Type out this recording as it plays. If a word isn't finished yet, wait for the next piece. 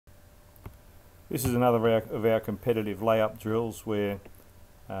This is another of our competitive layup drills where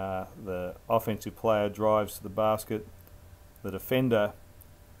the offensive player drives to the basket. The defender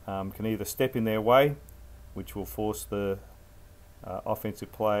can either step in their way, which will force the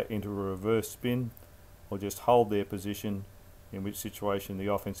offensive player into a reverse spin, or just hold their position, in which situation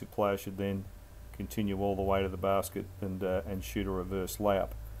the offensive player should then continue all the way to the basket and shoot a reverse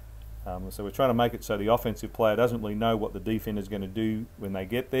layup. So we're trying to make it so the offensive player doesn't really know what the defender is going to do when they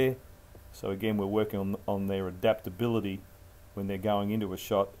get there. So again, we're working on their adaptability when they're going into a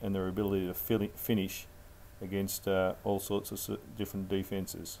shot and their ability to finish against all sorts of different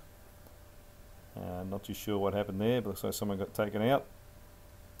defences. Not too sure what happened there, but looks like someone got taken out.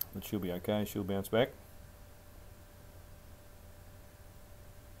 But she'll be okay, she'll bounce back.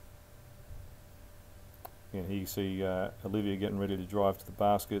 And here you see Olivia getting ready to drive to the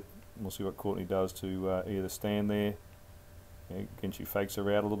basket. We'll see what Courtney does to either stand there. Again, she fakes her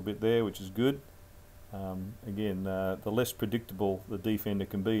out a little bit there, which is good. Again, the less predictable the defender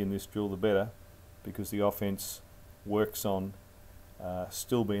can be in this drill, the better, because the offense works on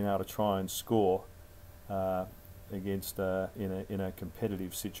still being able to try and score against in a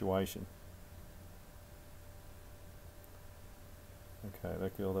competitive situation. Okay,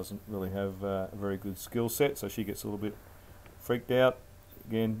 that girl doesn't really have a very good skill set, so she gets a little bit freaked out.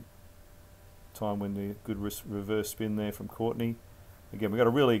 Again, time when the good reverse spin there from Courtney. Again, we've got to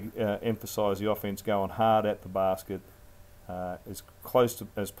really emphasise the offense going hard at the basket, as close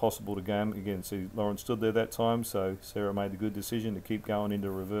as possible to game. Again, see Lauren stood there that time, so Sarah made the good decision to keep going into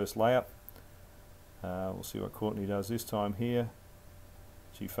a reverse layup. We'll see what Courtney does this time here.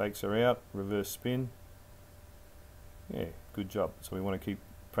 She fakes her out, reverse spin. Yeah, good job. So we want to keep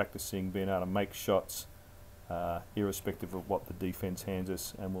practicing being able to make shots irrespective of what the defense hands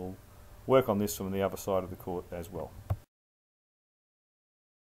us, and we'll work on this from the other side of the court as well.